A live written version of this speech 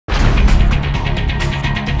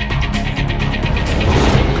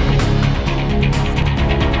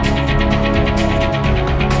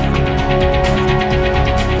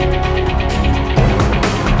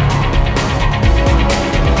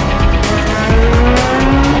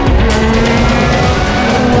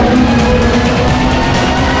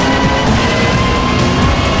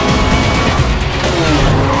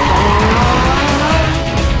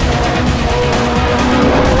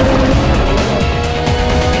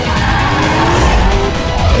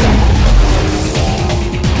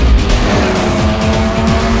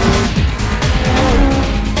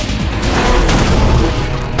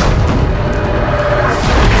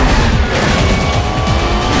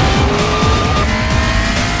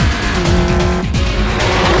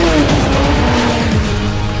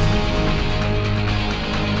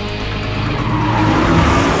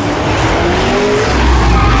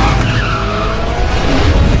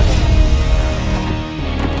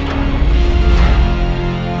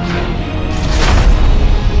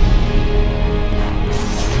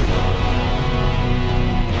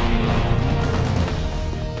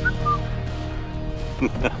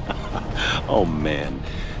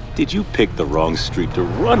did you pick the wrong street to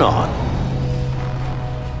run on?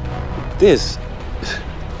 This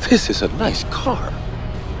is a nice car.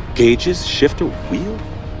 Gauges, shifter, wheel?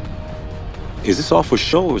 Is this all for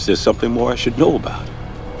show, or is there something more I should know about?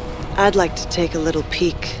 I'd like to take a little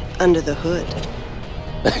peek under the hood.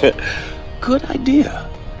 Good idea.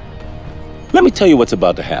 Let me tell you what's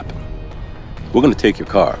about to happen. We're gonna take your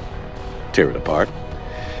car, tear it apart,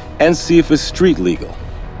 and see if it's street legal.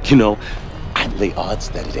 You know, I'd lay odds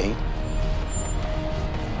that it ain't.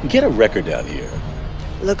 Get a record down here.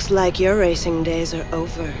 Looks like your racing days are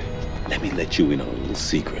over. Let me let you in on a little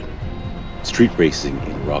secret. Street racing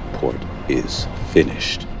in Rockport is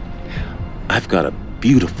finished. I've got a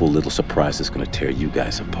beautiful little surprise that's gonna tear you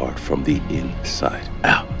guys apart from the inside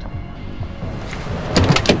out.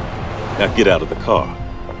 Now get out of the car.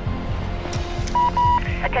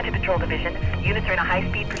 Attention Patrol Division. Units are in a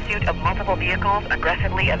high-speed pursuit of multiple vehicles,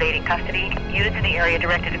 aggressively evading custody. Units in the area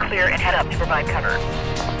directed to clear and head up to provide cover.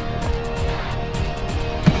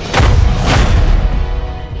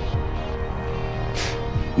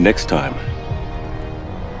 Next time,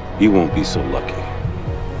 you won't be so lucky.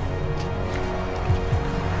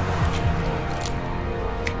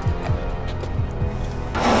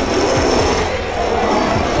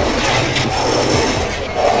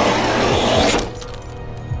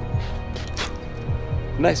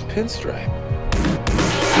 Nice pinstripe.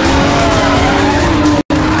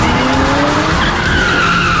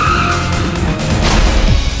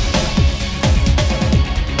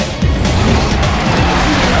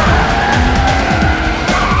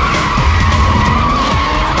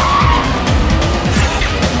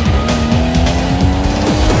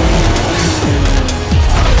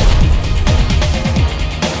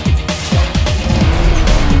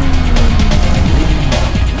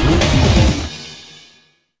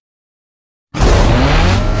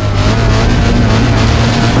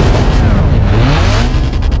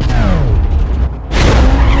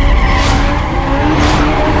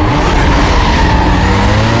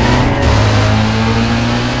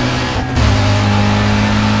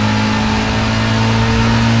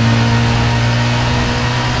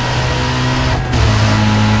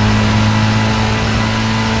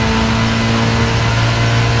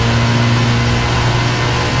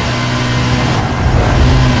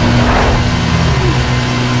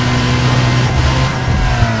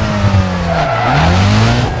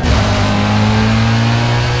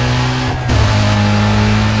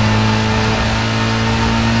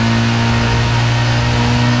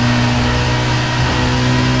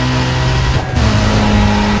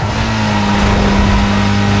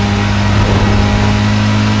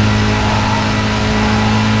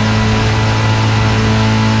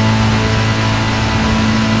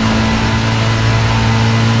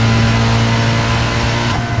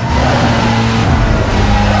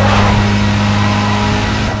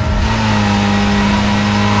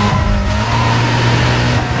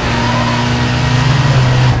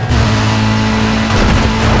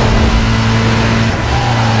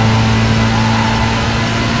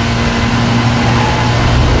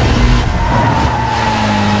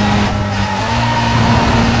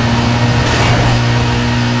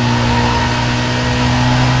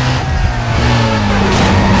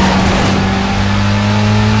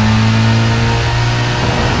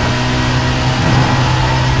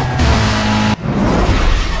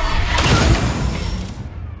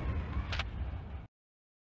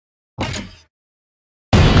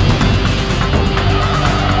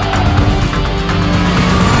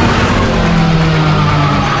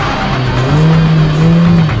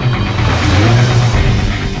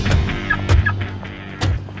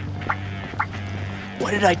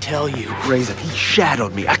 What did I tell you? Raisin, he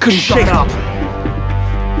shadowed me. I couldn't shake up.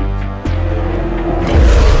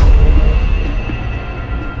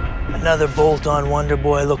 Another bolt-on Wonder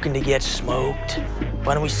Boy looking to get smoked.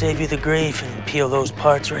 Why don't we save you the grief and peel those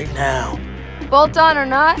parts right now? Bolt-on or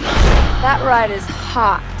not, that ride is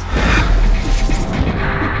hot.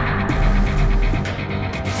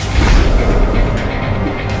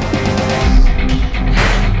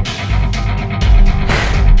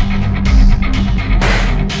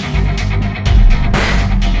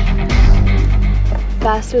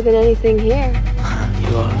 Faster than anything here.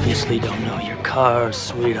 You obviously don't know your cars,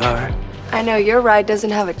 sweetheart. I know your ride doesn't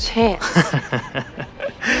have a chance.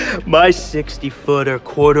 My 60-footer,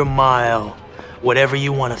 quarter mile, whatever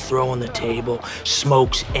you want to throw on the table,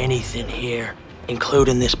 smokes anything here,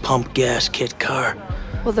 including this pump gas kit car.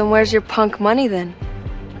 Well, then where's your punk money then?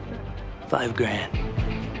 $5 grand.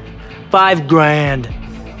 $5 grand!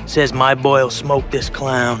 Says my boy'll smoke this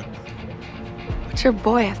clown. What's your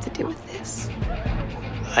boy have to do with this?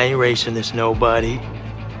 I ain't racing this nobody.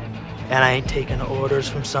 And I ain't taking orders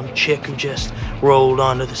from some chick who just rolled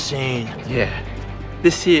onto the scene. Yeah.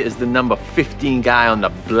 This here is the number 15 guy on the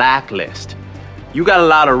blacklist. You got a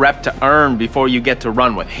lot of rep to earn before you get to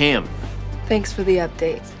run with him. Thanks for the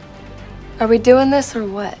update. Are we doing this or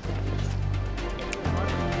what?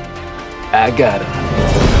 I got him.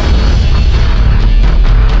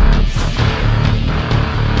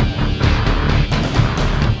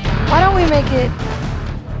 Why don't we make it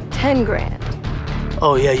 10 grand?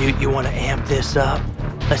 Oh yeah, you want to amp this up?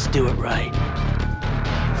 Let's do it right.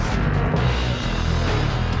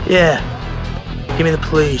 Yeah, give me the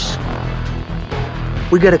police.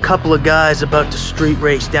 We got a couple of guys about to street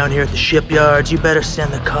race down here at the shipyards. You better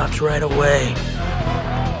send the cops right away.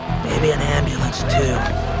 Maybe an ambulance too.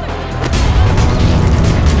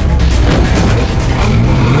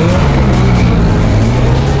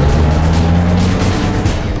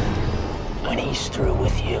 When he's through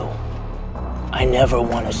with you, I never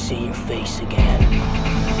want to see your face again.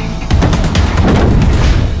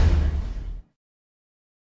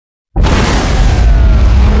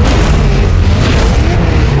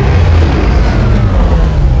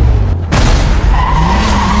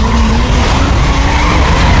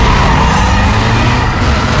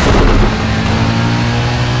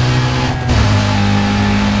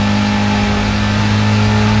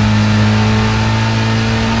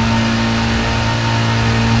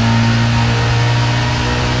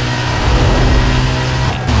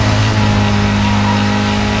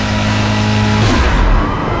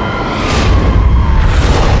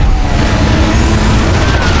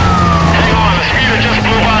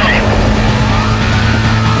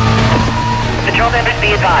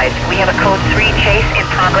 Be advised, we have a Code 3 chase in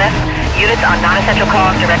progress. Units on non-essential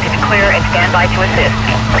calls directed to clear and stand by to assist.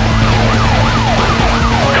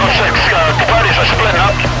 Code 6, the parties are splitting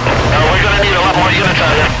up. We're gonna need a lot more units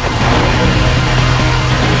out here.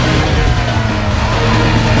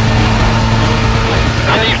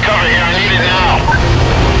 I need cover here, I need it now.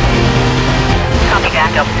 Copy that,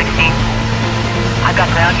 Delta 16. I've got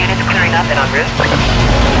ground units clearing up and en route.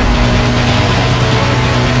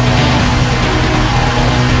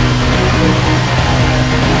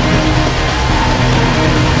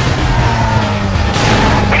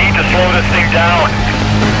 We need to slow this thing down.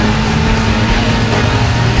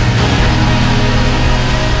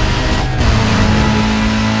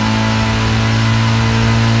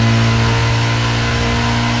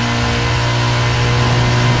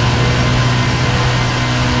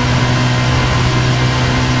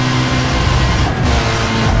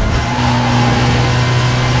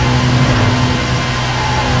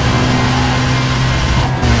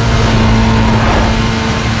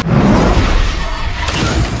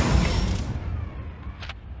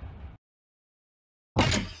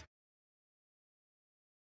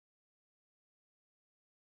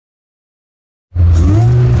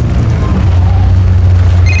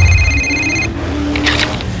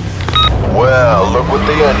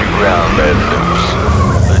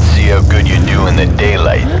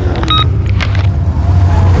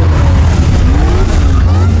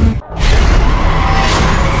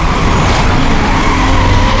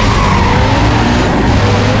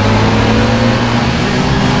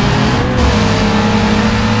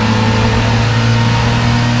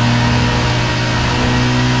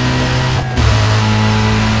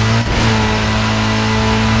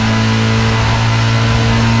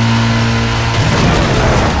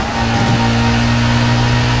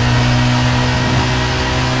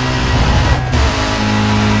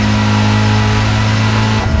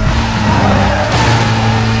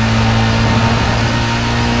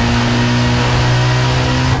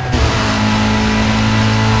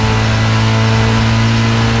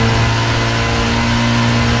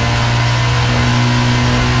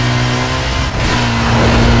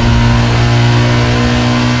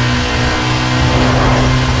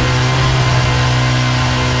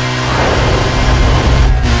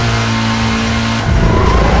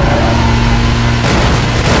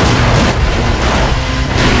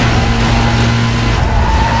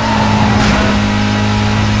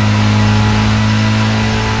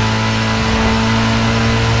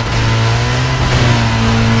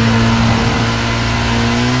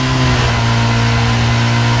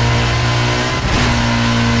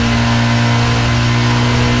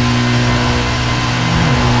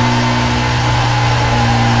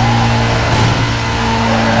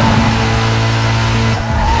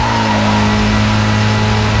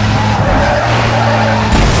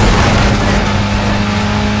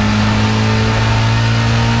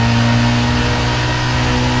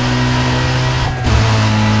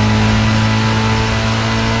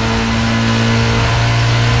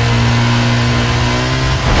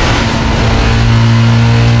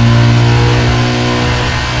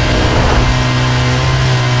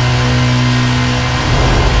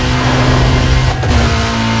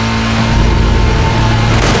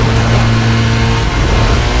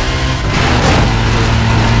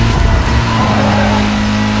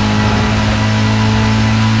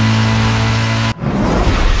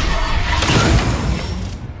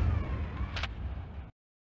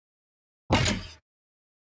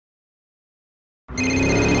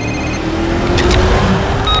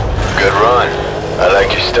 Good run. I like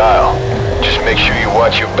your style. Just make sure you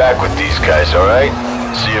watch your back with these guys, alright?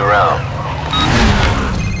 See you around.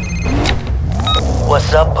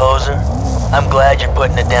 What's up, poser? I'm glad you're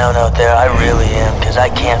putting it down out there. I really am, because I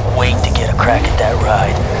can't wait to get a crack at that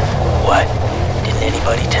ride. What? Didn't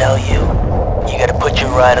anybody tell you? You gotta put your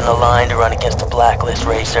ride on the line to run against a blacklist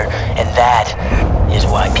racer, and that is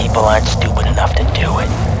why people aren't stupid enough to do it.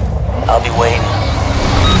 I'll be waiting.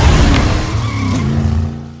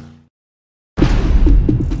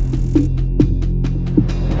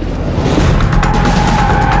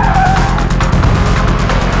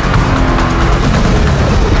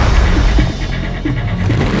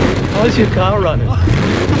 How's your car running?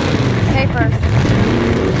 Paper.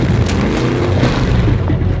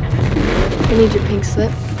 I need your pink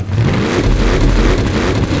slip.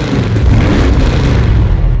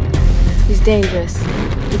 He's dangerous.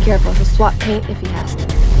 Be careful. He'll swap paint if he has to.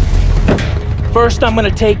 First, I'm gonna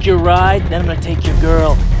take your ride, then I'm gonna take your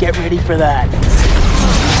girl. Get ready for that.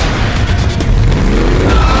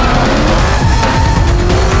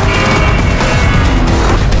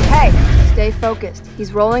 Hey, stay focused.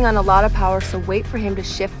 He's rolling on a lot of power, so wait for him to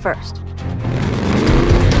shift first.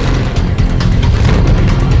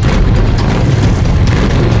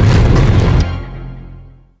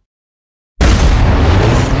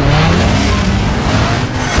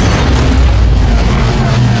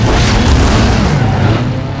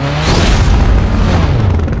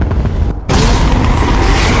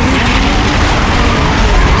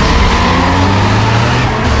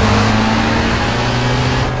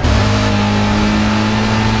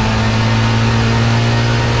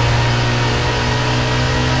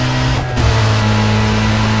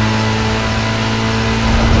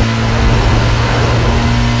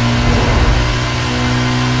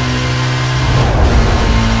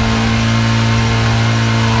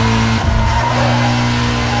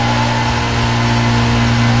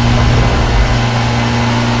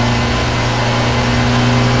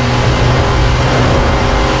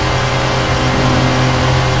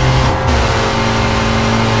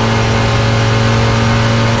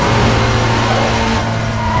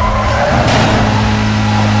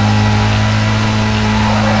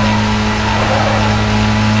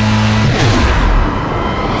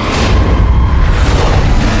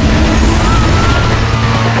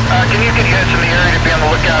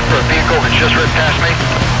 Just ripped past me.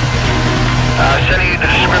 Sending you the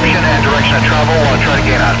description and direction of travel while I try to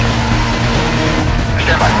gain out.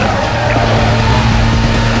 Stand by.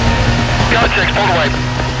 Got 6, pulled away.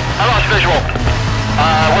 I lost visual.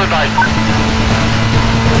 What advice?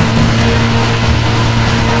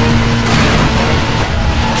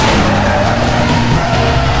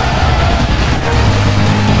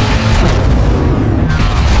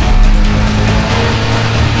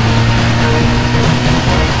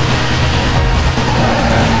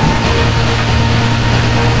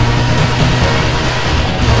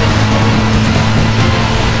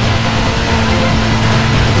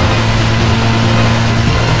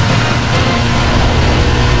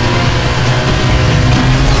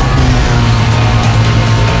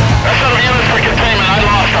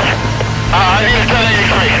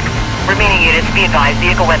 Remaining units, be advised,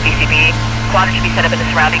 vehicle went BCB. Squadron should be set up in the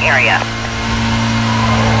surrounding area.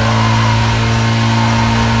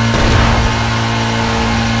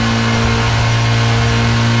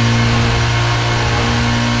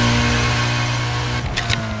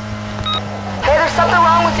 Hey, there's something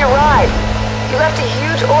wrong with your ride. You left a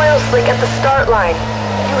huge oil slick at the start line.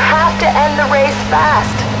 You have to end the race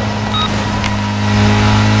fast.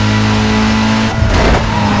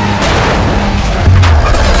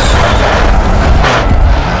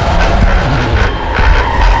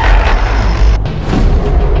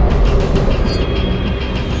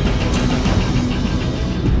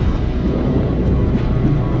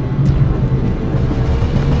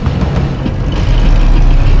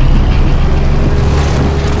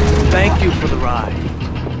 Thank you for the ride.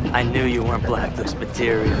 I knew you weren't blacklist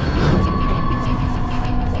material.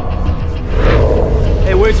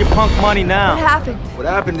 Hey, where's your punk money now? What happened? What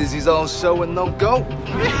happened is he's on show and no go.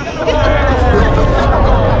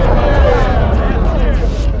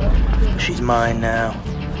 She's mine now.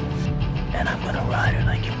 And I'm gonna ride her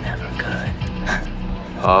like you never could.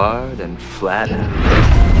 Hard and flat.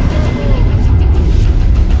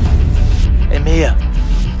 Hey, Mia.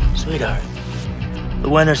 Sweetheart. The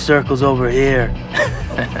winner's circle's over here.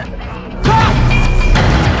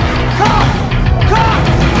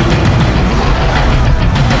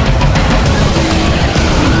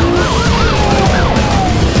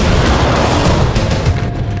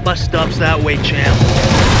 Bus stop's that way, champ.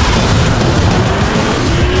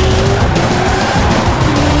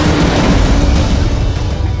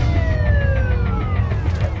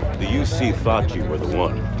 thought you were the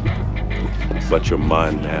one. But you're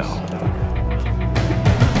mine now.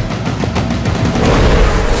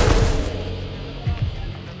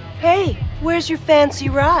 Hey, where's your fancy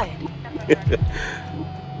ride?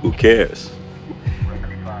 Who cares?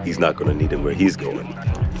 He's not gonna need him where he's going.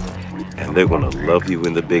 And they're gonna love you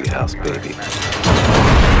in the big house, baby.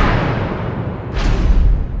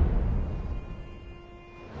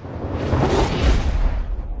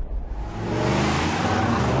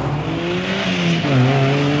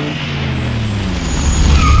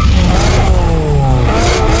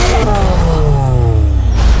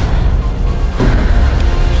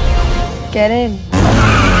 Get in.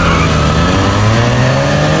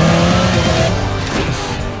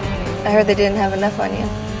 I heard they didn't have enough on you.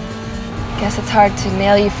 Guess it's hard to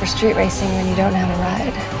nail you for street racing when you don't have a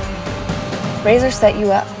ride. Razor set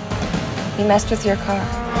you up. He messed with your car.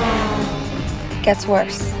 Gets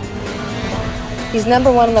worse. He's #1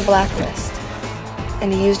 on the blacklist,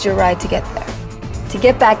 and he used your ride to get there. To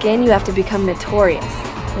get back in, you have to become notorious,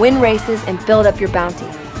 win races, and build up your bounty.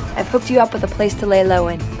 I've hooked you up with a place to lay low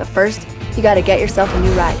in, but first, you gotta get yourself a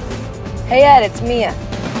new ride. Hey Ed, it's Mia.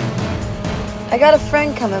 I got a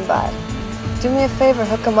friend coming by. Do me a favor,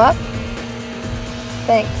 hook him up?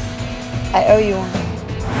 Thanks. I owe you one.